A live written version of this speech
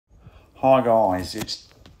Hi guys, it's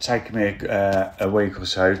taken me a week or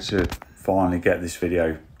so to finally get this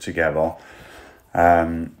video together.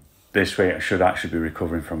 This week I should actually be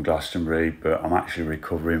recovering from Glastonbury, but I'm actually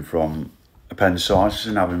recovering from appendicitis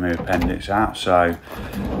and having my appendix out. So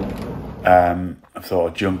I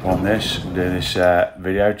thought I'd jump on this and do this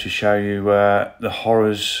video to show you the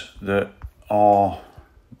horrors that are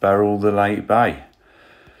Beryl the Late Bay.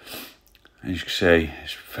 As you can see,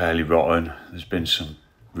 it's fairly rotten. There's been some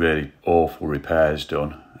really awful repairs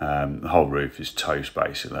done. The whole roof is toast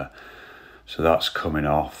basically, so that's coming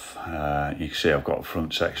off. You can see I've got a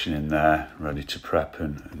front section in there ready to prep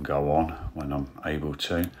and go on when I'm able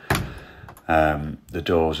to. The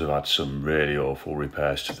doors have had some really awful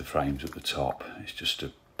repairs to the frames at the top. It's just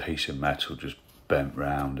a piece of metal just bent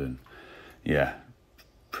round, and yeah,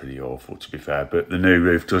 pretty awful to be fair. But the new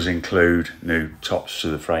roof does include new tops to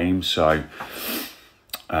the frames, so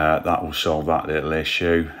that will solve that little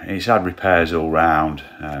issue. It's had repairs all round.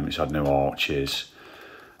 It's had new arches.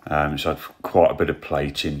 It's had quite a bit of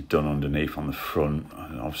plating done underneath on the front.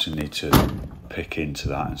 I obviously need to pick into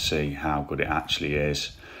that and see how good it actually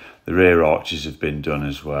is. The rear arches have been done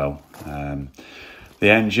as well. The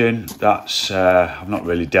engine, that's I've not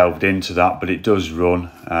really delved into that, but it does run.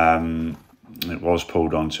 It was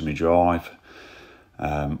pulled onto my drive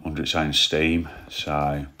under its own steam,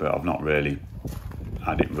 so but I've not really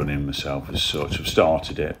had it running myself as such. I've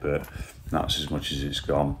started it, but that's as much as it's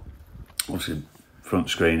gone. Obviously front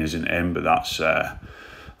screen isn't in, but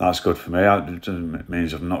that's good for me. It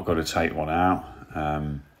means I've not got to take one out.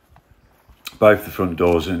 Both the front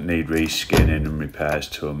doors need reskinning and repairs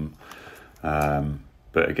to them,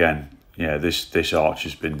 but again, yeah, this arch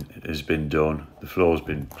has been done. The floor's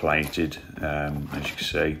been plated, as you can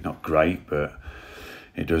see. Not great, but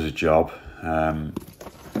it does a job.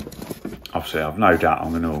 Obviously, I've no doubt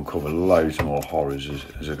I'm going to uncover loads more horrors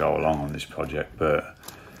as I go along on this project, but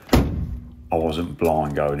I wasn't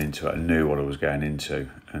blind going into it. I knew what I was going into,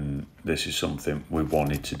 and this is something we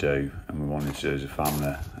wanted to do, and we wanted to do as a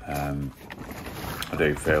family. I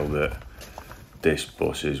do feel that this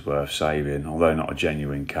bus is worth saving, although not a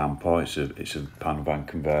genuine camper. It's a panel van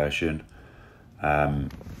conversion. Well,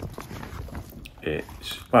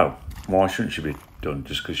 why shouldn't she be done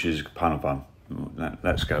just because she's a panel van?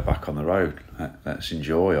 Let's go back on the road. Let's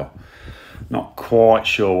enjoy her. Not quite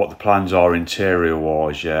sure what the plans are interior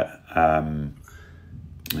wise yet.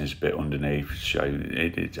 There's a bit underneath, so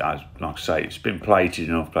it has, like I say, it's been plated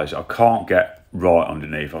in enough places. I can't get right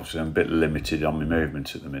underneath. Obviously I'm a bit limited on my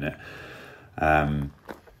movement at the minute. But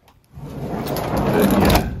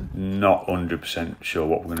yeah, not 100% sure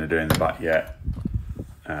what we're going to do in the back yet.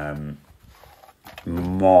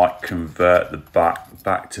 Might convert the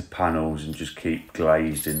back to panels and just keep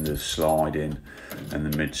glazed in the sliding and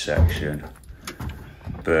the midsection,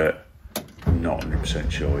 but not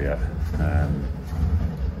 100% sure yet.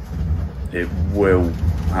 It will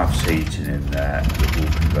have seating in there that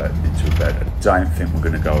will convert into a bed. I don't think we're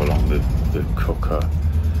going to go along the cooker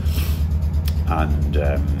and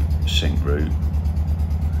sink route,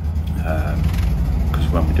 because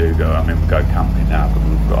when we do go, I mean, we go camping now, but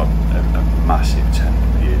we've got a massive tent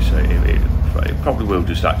view, so it probably will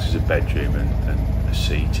just act as a bedroom and a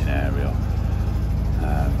seating area.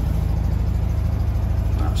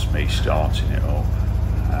 That's me starting it up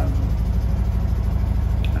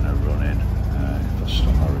and a running. If I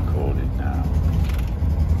stop my recording.